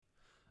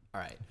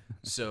All right.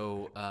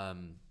 So,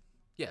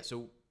 yeah.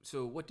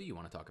 So what do you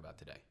want to talk about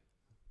today?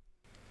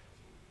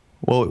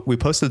 Well, we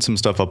posted some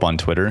stuff up on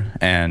Twitter,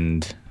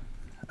 and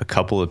a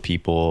couple of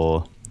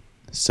people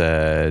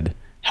said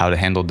how to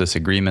handle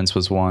disagreements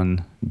was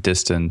one.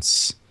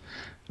 Distance.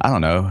 I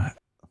don't know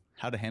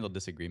how to handle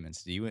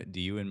disagreements. Do you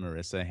and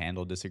Marissa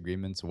handle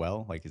disagreements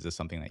well? Like, is this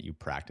something that you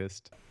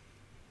practiced?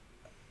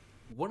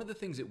 One of the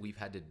things that we've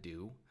had to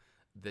do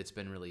that's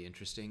been really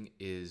interesting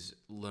is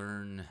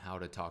learn how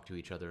to talk to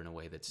each other in a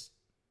way that's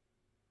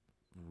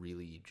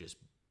really just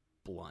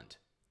blunt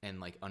and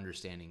like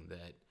understanding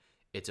that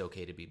it's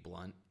okay to be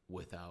blunt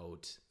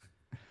without,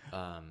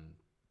 um,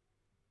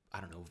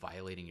 I don't know,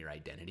 violating your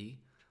identity.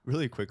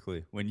 Really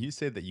quickly, when you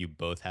say that you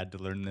both had to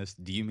learn this,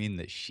 do you mean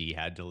that she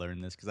had to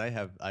learn this? Because I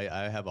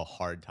have a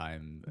hard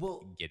time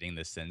Well, getting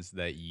the sense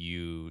that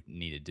you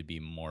needed to be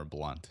more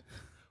blunt.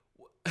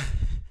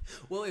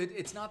 well,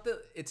 it's not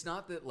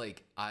that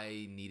like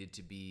I needed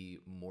to be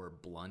more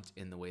blunt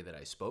in the way that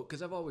I spoke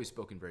because I've always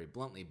spoken very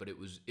bluntly, but it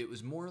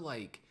was more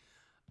like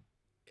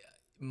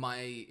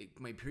my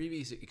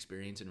previous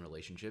experience in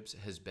relationships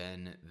has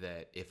been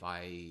that if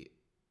I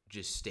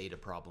just state a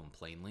problem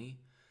plainly,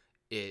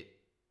 it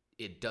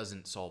it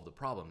doesn't solve the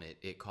problem.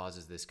 It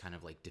causes this kind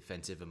of like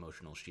defensive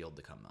emotional shield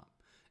to come up,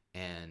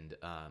 and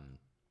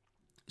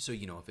so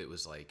if it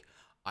was like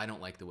I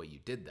don't like the way you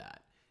did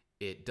that,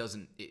 it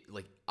doesn't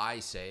like I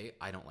say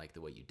I don't like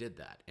the way you did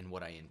that, and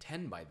what I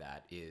intend by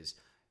that is,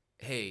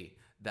 hey,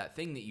 that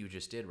thing that you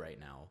just did right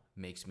now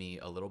makes me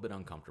a little bit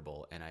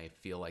uncomfortable and I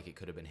feel like it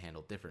could have been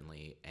handled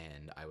differently,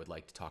 and I would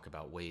like to talk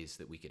about ways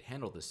that we could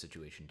handle this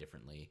situation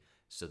differently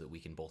so that we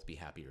can both be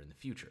happier in the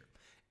future.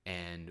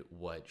 And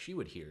what she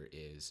would hear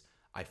is,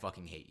 I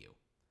fucking hate you.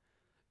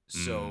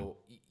 Mm. So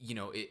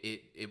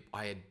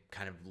I had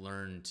kind of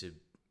learned to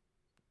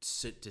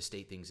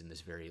state things in this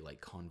very like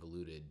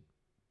convoluted,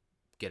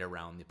 get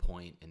around the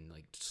point and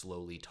like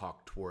slowly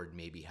talk toward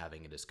maybe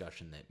having a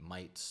discussion that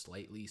might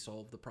slightly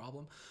solve the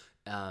problem.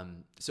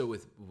 So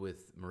with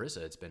Marissa,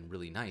 it's been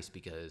really nice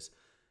because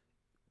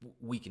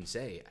we can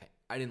say,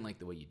 I didn't like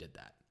the way you did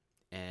that.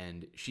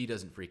 And she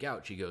doesn't freak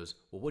out. She goes,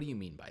 well, what do you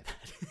mean by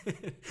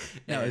that?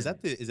 Now, And is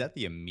that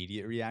the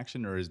immediate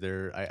reaction, or is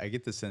there? I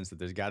get the sense that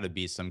there's got to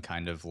be some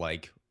kind of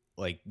like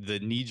the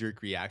knee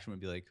jerk reaction would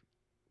be like,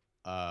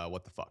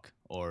 what the fuck,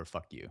 or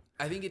fuck you.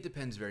 I think it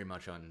depends very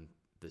much on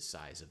the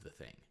size of the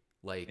thing.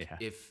 Like Yeah.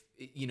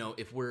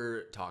 if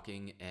we're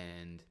talking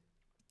and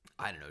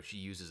I don't know, she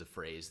uses a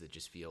phrase that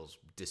just feels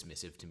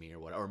dismissive to me or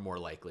what, or more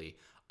likely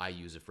I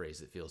use a phrase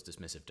that feels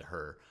dismissive to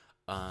her.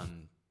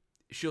 Um,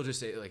 she'll just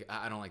say like,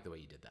 I don't like the way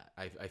you did that.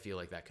 I feel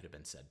like that could have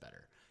been said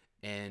better.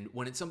 And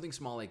when it's something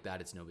small like that,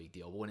 it's no big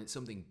deal. But when it's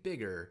something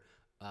bigger,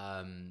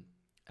 and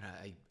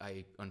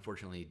I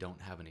unfortunately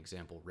don't have an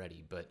example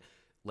ready, but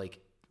like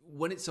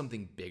when it's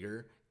something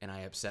bigger and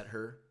I upset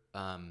her,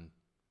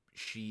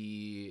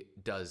 she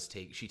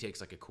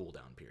takes like a cool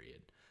down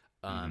period,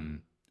 Hmm.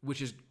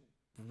 which is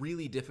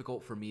really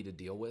difficult for me to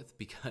deal with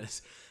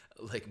because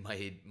like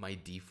my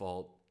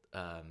default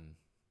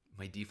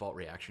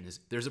reaction is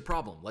there's a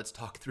problem. Let's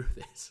talk through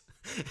this.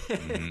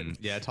 Hmm. and,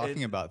 Yeah, and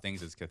talking about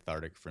things is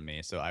cathartic for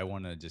me, so I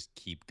want to just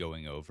keep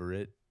going over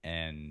it,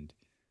 and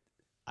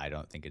I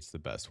don't think it's the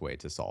best way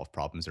to solve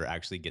problems or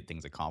actually get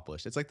things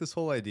accomplished. It's like this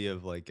whole idea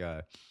of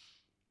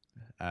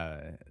uh,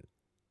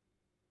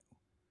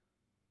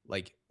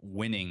 like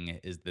winning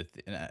is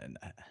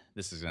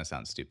this is going to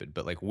sound stupid,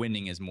 but like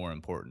winning is more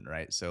important,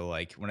 right? So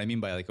like what I mean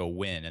by like a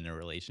win in a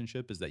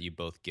relationship is that you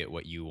both get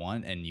what you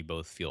want and you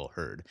both feel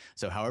heard.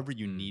 So however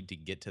you mm, need to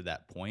get to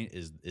that point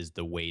is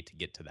the way to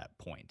get to that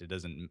point. It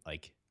doesn't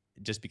like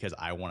just because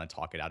I want to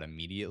talk it out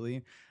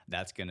immediately,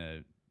 that's going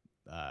to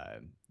uh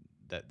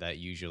that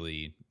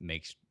usually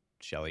makes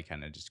Shelly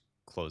kind of just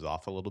close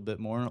off a little bit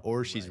more,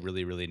 or she's right.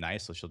 really really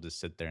nice so she'll just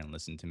sit there and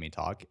listen to me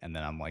talk, and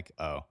then I'm like,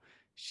 oh,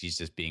 she's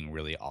just being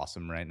really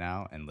awesome right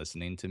now and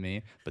listening to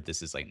me, but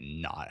this is like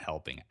not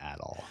helping at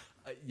all.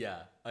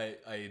 Yeah,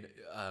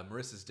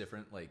 Marissa's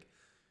different. Like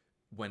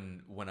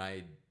when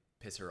I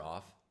piss her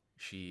off,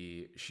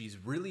 she's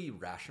really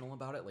rational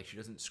about it. Like she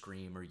doesn't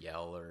scream or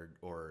yell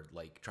or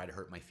like try to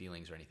hurt my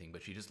feelings or anything.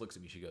 But she just looks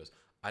at me. She goes,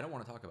 "I don't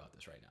want to talk about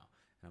this right now."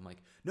 And I'm like,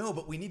 "No,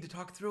 but we need to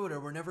talk through it, or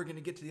we're never going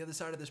to get to the other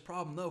side of this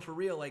problem. No, for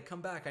real. Like,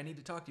 come back. I need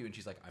to talk to you." And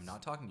she's like, "I'm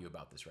not talking to you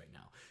about this right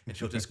now." And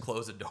she'll just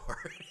close a door.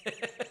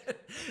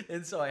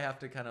 And so I have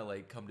to kind of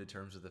like come to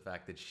terms with the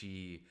fact that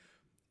she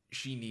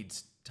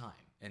needs time,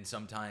 and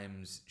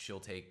sometimes she'll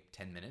take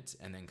 10 minutes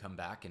and then come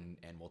back and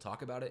we'll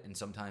talk about it, and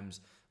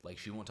sometimes like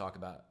she won't talk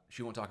about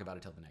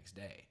it till the next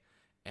day,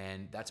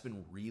 and that's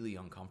been really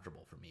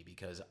uncomfortable for me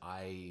because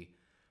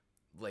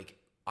like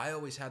I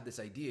always had this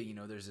idea,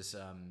 there's this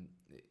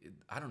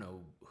I don't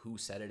know who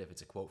said it, if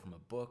it's a quote from a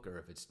book or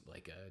if it's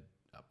like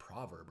a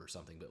proverb or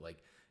something, but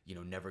like,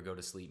 never go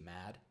to sleep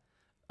mad.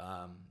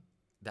 um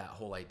that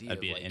whole idea That'd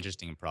of be an like,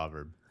 interesting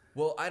proverb.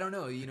 well, I don't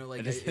know,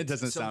 like It it's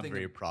doesn't sound something.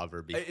 very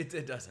proverby.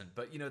 It doesn't,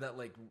 but that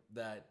like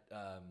that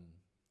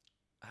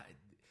I,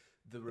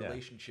 the Yeah.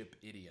 relationship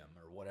idiom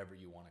or whatever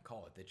you want to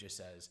call it that just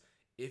says,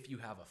 if you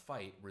have a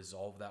fight,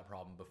 resolve that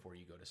problem before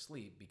you go to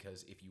sleep,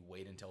 because if you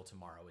wait until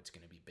tomorrow, it's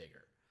going to be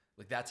bigger.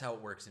 Like, that's how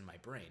it works in my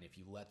brain. If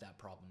you let that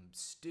problem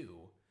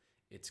stew,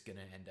 it's going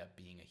to end up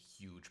being a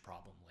huge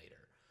problem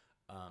later.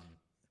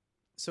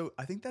 So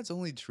I think that's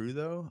only true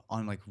though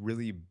on like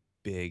really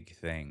big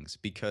things,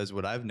 because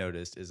what I've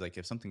noticed is like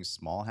if something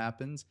small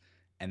happens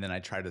and then I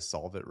try to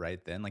solve it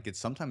right then, like it's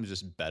sometimes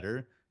just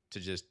better to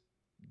just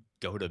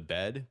go to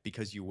bed,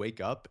 because you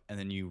wake up and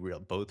then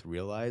you both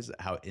realize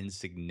how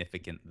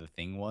insignificant the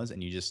thing was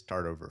and you just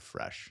start over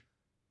fresh.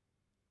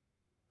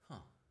 Huh.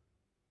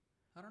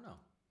 I don't know.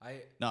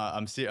 I No,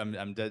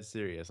 I'm dead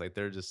serious. Like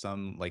there are just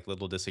some like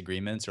little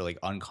disagreements or like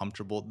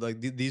uncomfortable.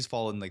 Like these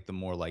fall in like the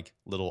more like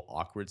little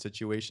awkward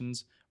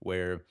situations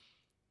where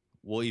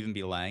we'll even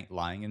be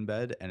lying in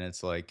bed and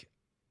it's like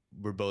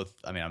we're both.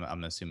 I mean,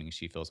 I'm assuming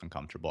she feels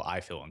uncomfortable. I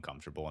feel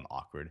uncomfortable and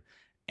awkward,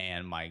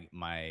 and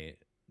my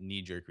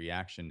knee jerk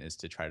reaction is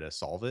to try to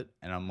solve it.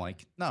 And I'm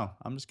like, no,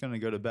 I'm just gonna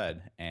go to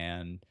bed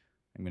and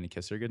I'm gonna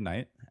kiss her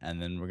goodnight,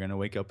 and then we're gonna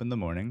wake up in the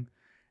morning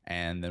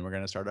and then we're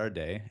going to start our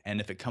day. And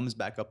if it comes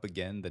back up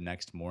again the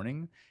next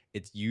morning,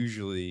 it's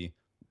usually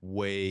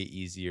way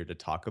easier to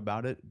talk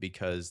about it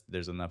because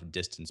there's enough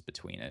distance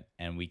between it,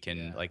 and we can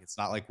yeah. like it's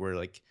not like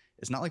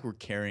we're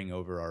carrying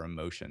over our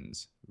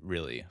emotions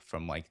really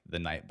from like the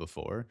night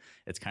before.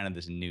 It's kind of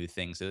this new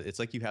thing. So it's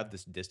like you have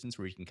this distance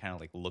where you can kind of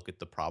like look at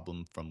the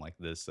problem from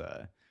this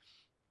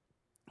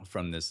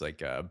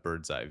like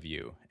bird's eye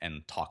view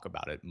and talk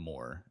about it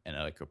more in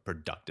a, like a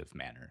productive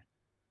manner.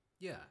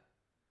 Yeah.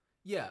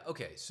 Yeah.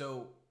 Okay.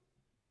 So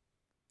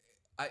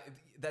I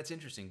that's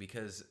interesting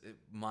because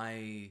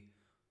my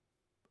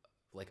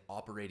like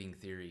operating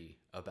theory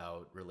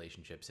about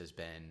relationships has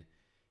been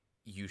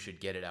you should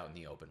get it out in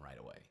the open right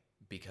away,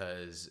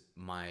 because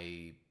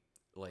my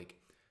like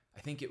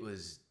I think it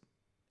was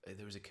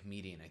there was a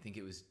comedian, I think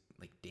it was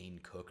like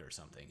Dane Cook or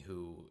something,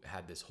 who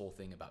had this whole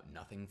thing about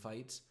nothing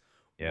fights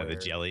Yeah, the where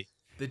jelly.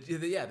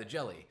 the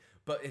jelly,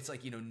 but it's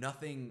like,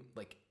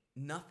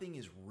 nothing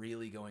is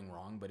really going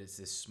wrong, but it's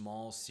this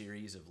small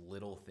series of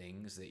little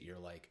things that you're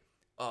like,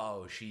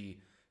 oh, she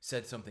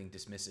said something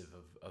dismissive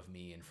of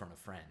me in front of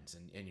friends,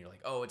 and you're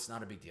like, oh, it's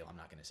not a big deal, I'm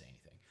not going to say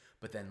anything.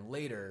 But then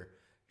later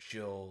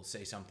she'll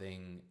say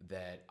something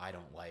that I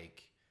don't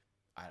like,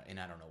 and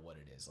I don't know what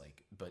it is,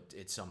 like, but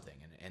it's something,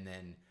 and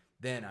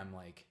then I'm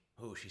like,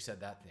 oh, she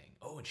said that thing,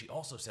 oh, and she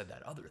also said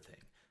that other thing.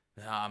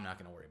 No, I'm not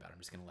going to worry about it, I'm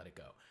just going to let it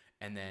go.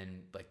 And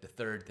then like the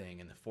third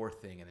thing and the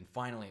fourth thing, and then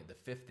finally at the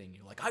fifth thing,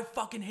 you're like, I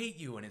fucking hate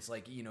you. And it's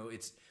like,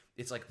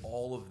 it's like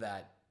all of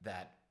that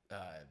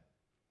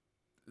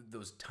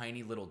those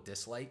tiny little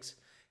dislikes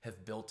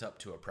have built up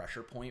to a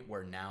pressure point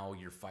where now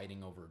you're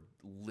fighting over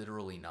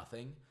literally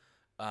nothing,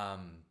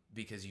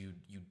 because you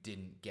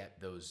didn't get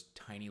those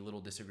tiny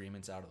little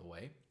disagreements out of the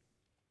way.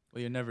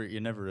 Well, you're never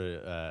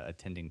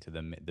attending to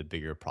the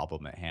bigger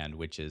problem at hand,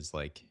 which is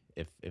like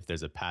if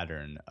there's a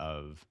pattern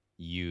of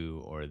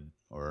you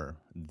or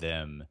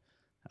them,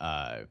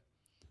 uh,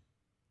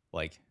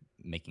 like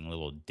making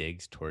little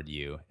digs toward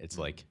you, it's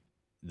like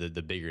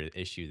the bigger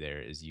issue there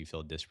is you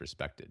feel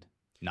disrespected,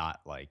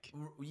 not like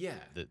Yeah.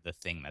 the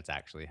thing that's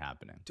actually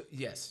happening.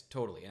 Yes,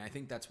 totally. And I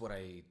think that's what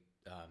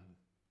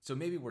so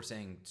maybe we're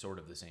saying sort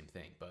of the same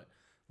thing, but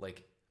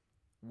like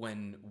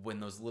when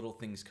those little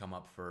things come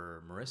up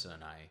for Marissa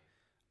and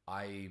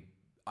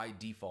I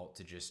default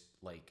to just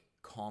like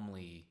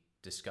calmly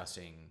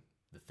discussing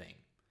the thing.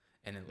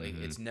 And it, like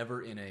it's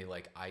never in a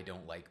like, I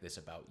don't like this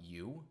about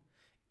you.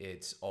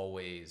 It's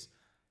always,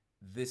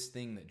 this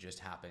thing that just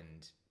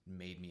happened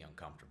made me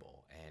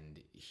uncomfortable, and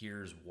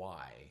here's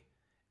why.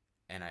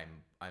 And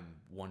I'm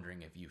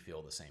wondering if you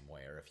feel the same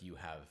way, or if you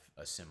have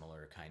a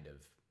similar kind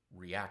of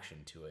reaction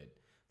to it,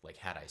 like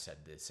had I said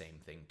the same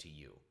thing to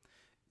you.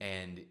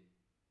 And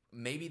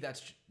maybe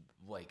that's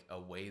like a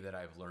way that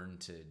I've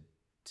learned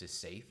to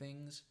say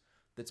things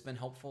that's been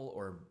helpful,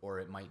 or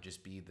it might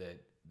just be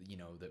that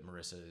that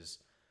Marissa is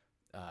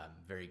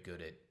very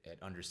good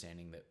at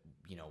understanding that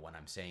when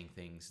I'm saying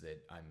things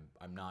that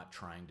I'm not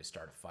trying to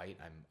start a fight.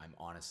 I'm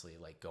honestly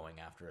like going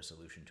after a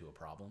solution to a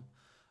problem.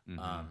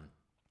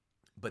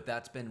 But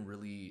it's been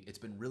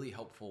really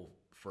helpful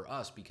for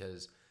us,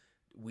 because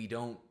we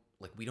don't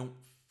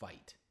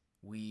fight.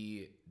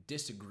 We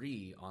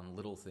disagree on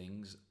little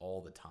things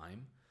all the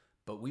time,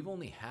 but we've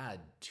only had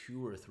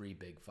 2 or 3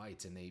 big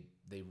fights, and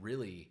they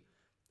really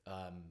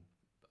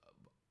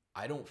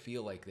I don't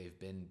feel like they've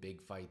been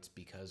big fights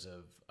because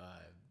of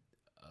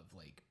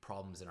like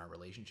problems in our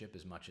relationship,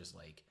 as much as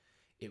like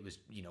it was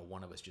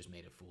one of us just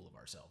made a fool of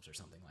ourselves or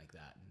something like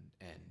that.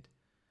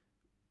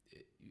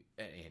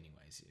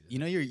 Anyways,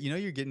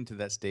 You're getting to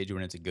that stage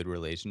when it's a good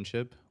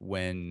relationship,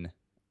 when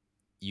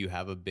you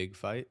have a big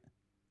fight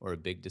or a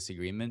big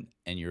disagreement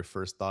and your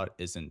first thought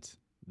isn't,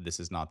 this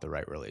is not the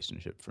right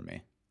relationship for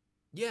me.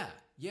 yeah.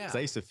 'Cause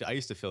I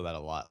used to feel that a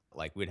lot.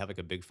 Like we'd have like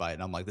a big fight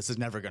and I'm like, this is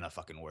never gonna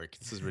fucking work.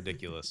 This is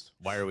ridiculous.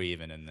 Why are we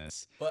even in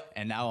this? But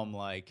And now I'm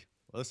like,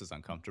 well, this is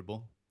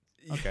uncomfortable.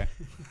 Okay.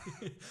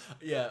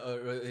 yeah,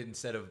 or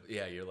instead of,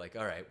 yeah, you're like,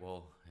 all right,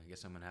 well,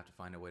 guess I'm gonna have to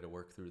find a way to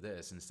work through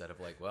this, instead of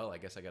like, well, I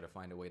guess I got to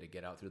find a way to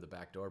get out through the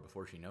back door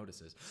before she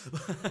notices.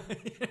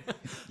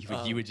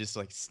 You would just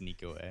like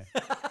sneak away.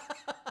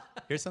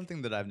 Here's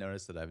something that I've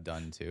noticed that I've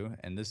done too,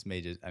 and this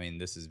may just, I mean,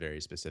 this is very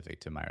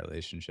specific to my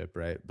relationship,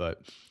 right?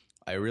 But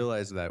I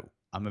realize that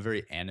I'm a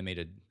very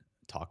animated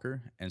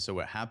talker, and so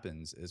what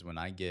happens is when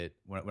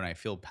I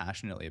feel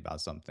passionately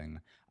about something,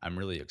 I'm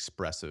really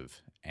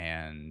expressive,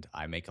 and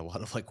I make a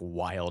lot of like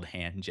wild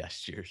hand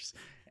gestures,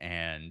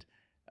 and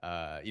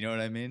you know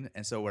what I mean?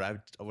 And so what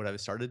I've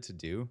started to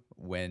do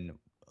when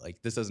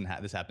like this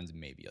happens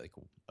maybe like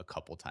a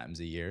couple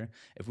times a year.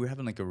 If we're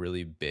having like a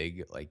really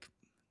big like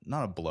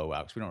not a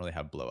blowout because we don't really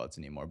have blowouts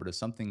anymore, but if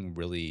something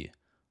really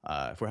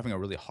if we're having a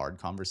really hard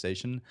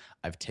conversation,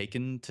 I've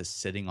taken to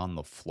sitting on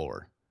the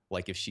floor.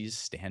 Like if she's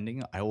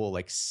standing, I will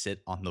like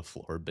sit on the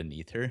floor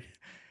beneath her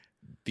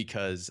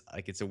because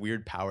like it's a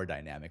weird power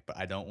dynamic, but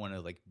I don't want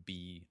to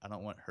I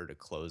don't want her to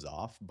close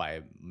off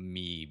by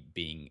me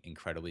being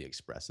incredibly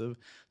expressive.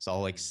 So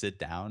I'll like sit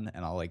down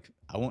and I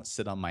won't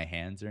sit on my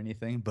hands or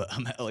anything, but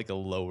I'm at like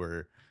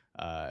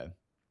uh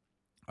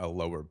a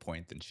lower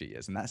point than she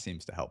is, and that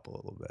seems to help a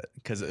little bit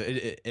because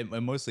it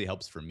mostly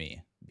helps for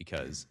me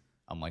because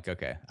I'm like,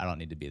 okay, I don't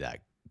need to be that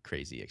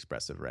crazy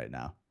expressive right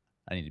now.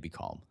 I need to be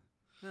calm.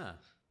 Yeah.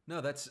 No,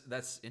 that's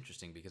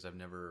interesting because I've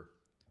never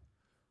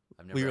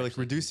Well, you're like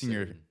actually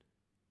considered.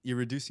 you're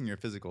reducing your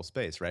physical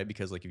space, right?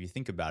 Because like if you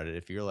think about it,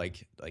 if you're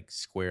like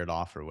squared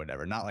off or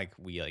whatever, not like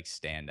we like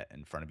stand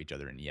in front of each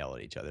other and yell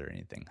at each other or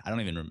anything. I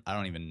don't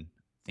even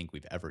think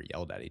we've ever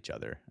yelled at each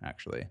other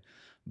actually,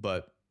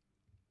 but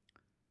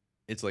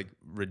it's like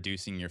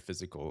reducing your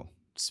physical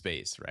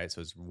space, right?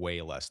 So it's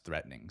way less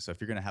threatening. So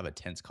if you're gonna have a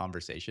tense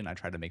conversation, I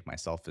try to make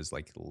myself as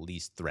like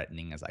least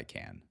threatening as I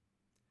can.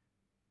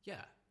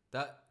 Yeah,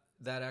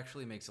 that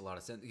actually makes a lot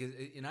of sense because,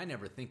 and I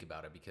never think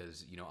about it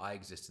because I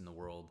exist in the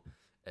world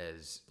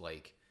as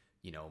like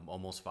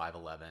almost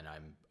 5'11".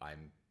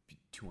 I'm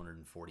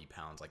 240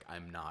 pounds. Like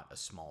I'm not a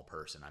small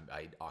person.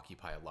 I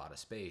occupy a lot of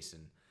space,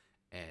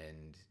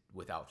 and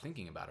without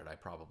thinking about it, I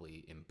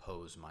probably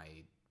impose my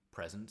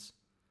presence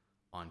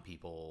on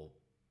people.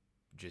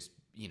 Just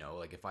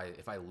like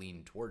if I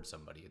lean towards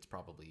somebody, it's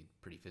probably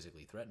pretty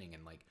physically threatening.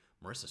 And like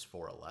Marissa's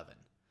 4'11",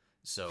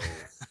 so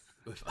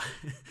if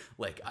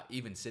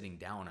even sitting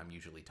down, I'm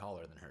usually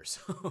taller than her.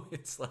 So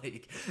it's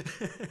like,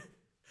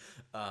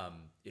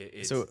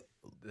 it's So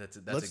that's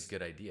let's a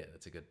good idea.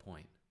 That's a good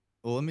point.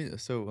 well let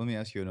me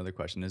ask you another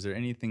question. Is there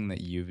anything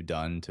that you've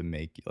done to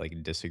make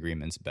like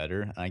disagreements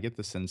better? And I get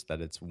the sense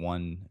that it's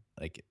one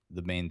like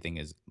the main thing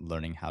is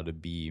learning how to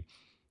be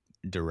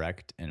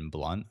direct and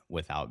blunt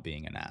without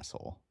being an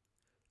asshole.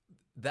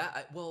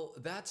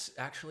 That's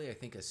actually, I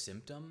think, a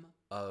symptom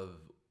of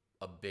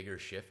a bigger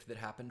shift that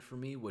happened for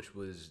me, which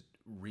was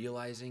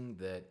realizing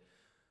that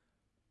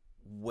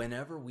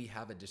whenever we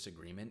have a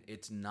disagreement,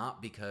 it's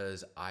not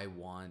because I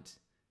want,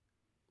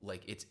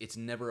 like, it's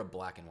never a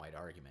black and white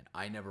argument.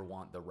 I never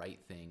want the right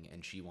thing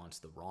and she wants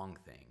the wrong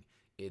thing.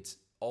 It's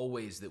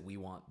always that we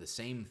want the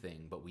same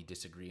thing, but we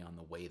disagree on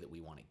the way that we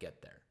want to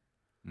get there.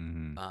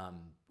 Mm-hmm.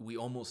 We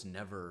almost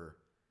never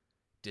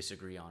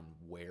disagree on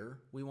where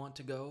we want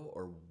to go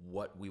or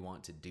what we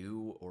want to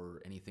do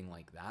or anything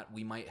like that.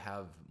 We might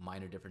have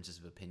minor differences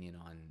of opinion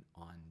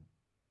on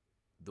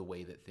the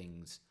way that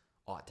things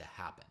ought to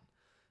happen.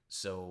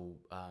 So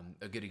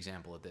a good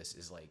example of this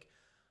is like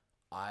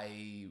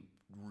I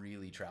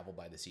really travel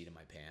by the seat of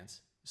my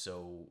pants.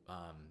 So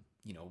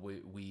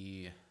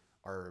we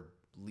are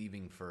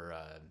leaving for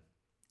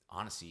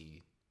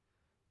Annecy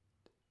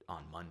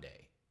on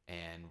Monday,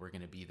 and we're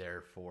gonna be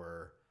there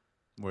for.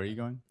 Where are you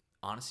going?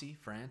 Annecy,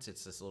 France.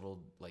 It's this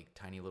little, like,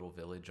 tiny little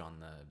village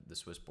on the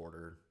Swiss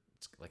border.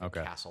 It's like Okay.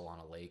 a castle on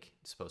a lake.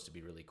 It's supposed to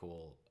be really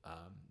cool.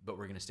 But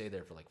we're going to stay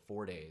there for like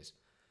 4 days.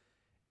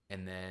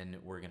 And then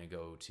we're going to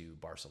go to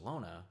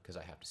Barcelona because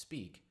I have to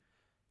speak.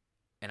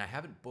 And I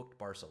haven't booked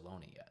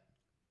Barcelona yet.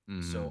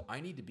 Mm-hmm. So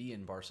I need to be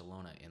in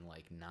Barcelona in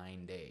like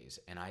 9 days.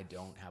 And I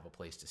don't have a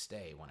place to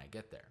stay when I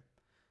get there.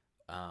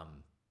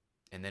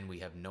 And then we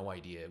have no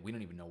idea. We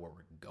don't even know where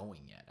we're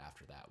going yet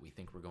after that. We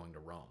think we're going to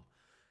Rome.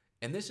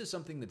 And this is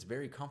something that's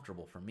very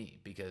comfortable for me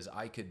because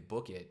I could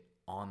book it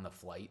on the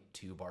flight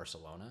to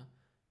Barcelona.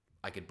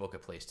 I could book a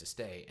place to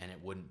stay and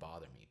it wouldn't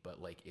bother me,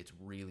 but like it's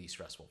really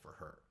stressful for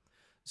her.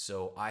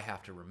 So I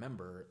have to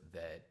remember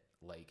that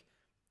like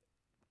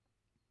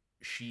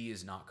she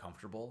is not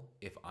comfortable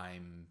if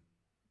I'm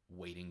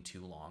waiting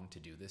too long to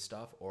do this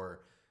stuff,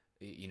 or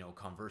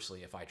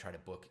conversely, if I try to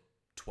book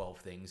 12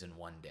 things in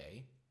one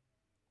day,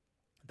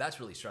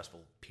 that's really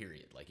stressful,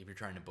 period. Like if you're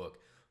trying to book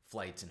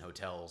flights and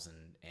hotels and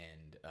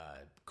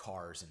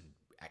cars and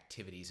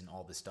activities and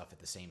all this stuff at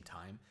the same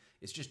time,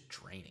 it's just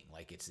draining.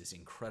 Like it's this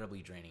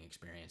incredibly draining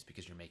experience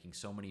because you're making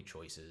so many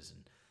choices,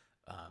 and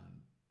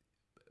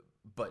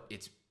but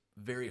it's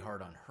very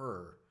hard on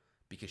her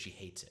because she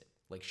hates it.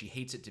 Like she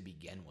hates it to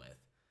begin with,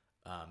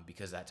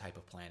 because that type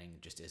of planning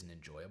just isn't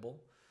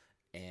enjoyable.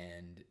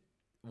 And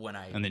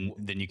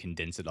then you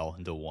condense it all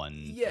into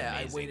one. Yeah,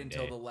 I wait amazing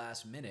until day. the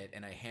last minute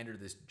and I hand her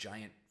this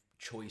giant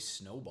choice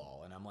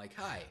snowball. And I'm like,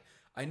 hi,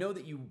 I know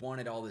that you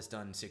wanted all this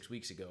done 6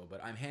 weeks ago,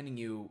 but I'm handing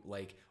you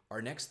like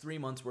our next 3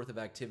 months worth of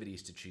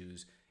activities to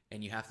choose,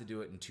 and you have to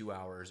do it in 2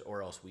 hours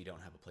or else we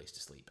don't have a place to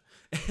sleep.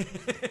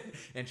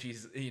 And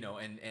she's,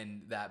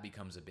 and that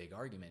becomes a big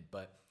argument.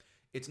 But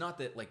it's not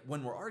that, like,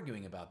 when we're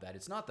arguing about that,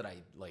 it's not that I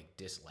like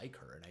dislike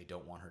her and I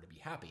don't want her to be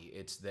happy.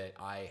 It's that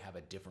I have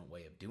a different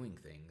way of doing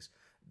things,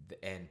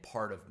 and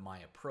part of my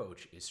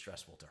approach is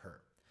stressful to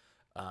her.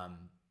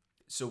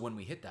 So when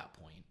we hit that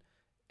point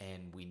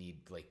and we need,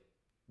 like,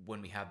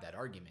 when we have that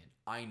argument,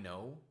 I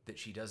know that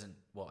she doesn't,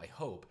 well, I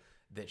hope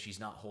that she's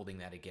not holding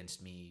that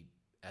against me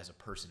as a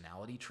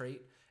personality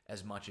trait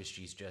as much as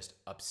she's just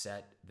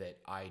upset that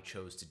I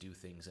chose to do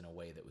things in a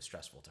way that was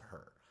stressful to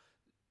her.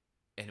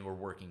 And we're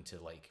working to,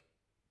 like,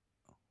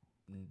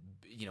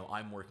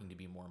 I'm working to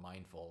be more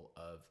mindful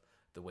of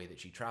the way that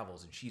she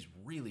travels, and she's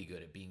really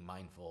good at being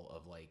mindful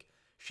of, like,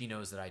 she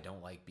knows that I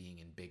don't like being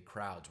in big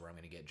crowds where I'm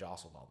going to get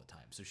jostled all the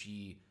time. So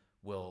she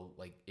will,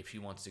 like, if she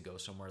wants to go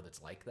somewhere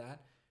that's like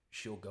that,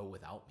 she'll go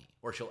without me,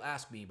 or she'll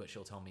ask me, but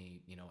she'll tell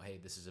me, hey,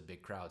 this is a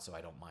big crowd, so I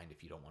don't mind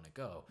if you don't want to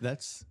go.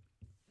 That's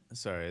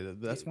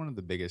one of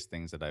the biggest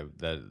things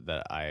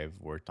that I've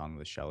worked on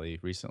with Shelly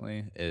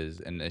recently is,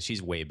 and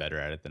she's way better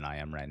at it than I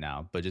am right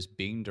now, but just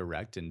being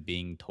direct and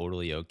being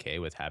totally okay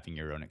with having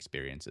your own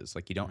experiences.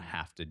 Like, you don't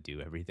have to do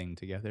everything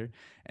together.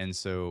 And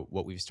so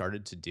what we've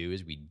started to do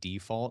is we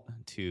default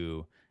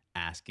to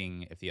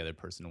asking if the other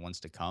person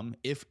wants to come,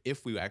 if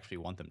we actually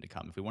want them to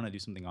come. If we want to do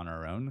something on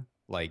our own,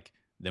 like,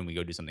 then we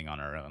go do something on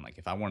our own. Like,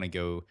 if I want to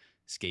go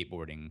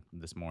skateboarding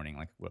this morning,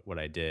 like what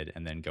I did,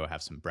 and then go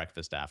have some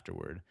breakfast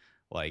afterward,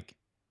 like,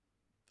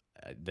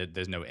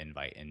 there's no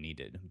invite and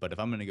needed. But if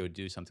I'm going to go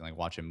do something like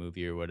watch a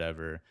movie or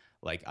whatever,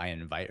 like, I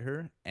invite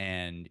her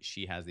and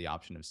she has the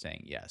option of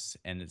saying yes.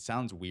 And it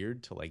sounds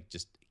weird to, like,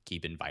 just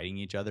keep inviting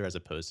each other as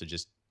opposed to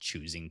just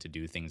choosing to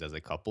do things as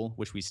a couple,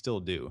 which we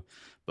still do.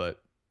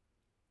 But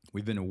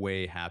we've been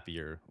way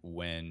happier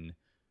when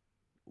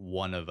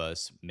one of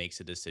us makes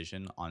a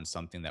decision on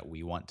something that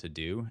we want to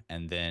do,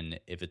 and then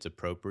if it's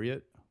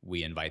appropriate,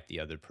 we invite the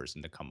other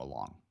person to come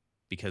along.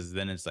 Because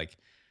then it's like,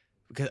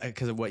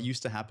 because what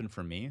used to happen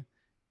for me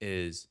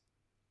is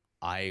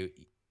I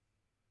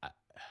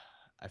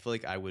feel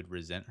like I would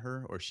resent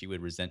her, or she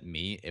would resent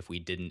me if we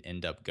didn't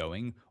end up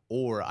going,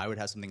 or I would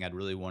have something I'd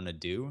really want to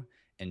do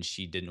and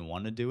she didn't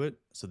want to do it,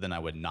 so then I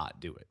would not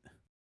do it.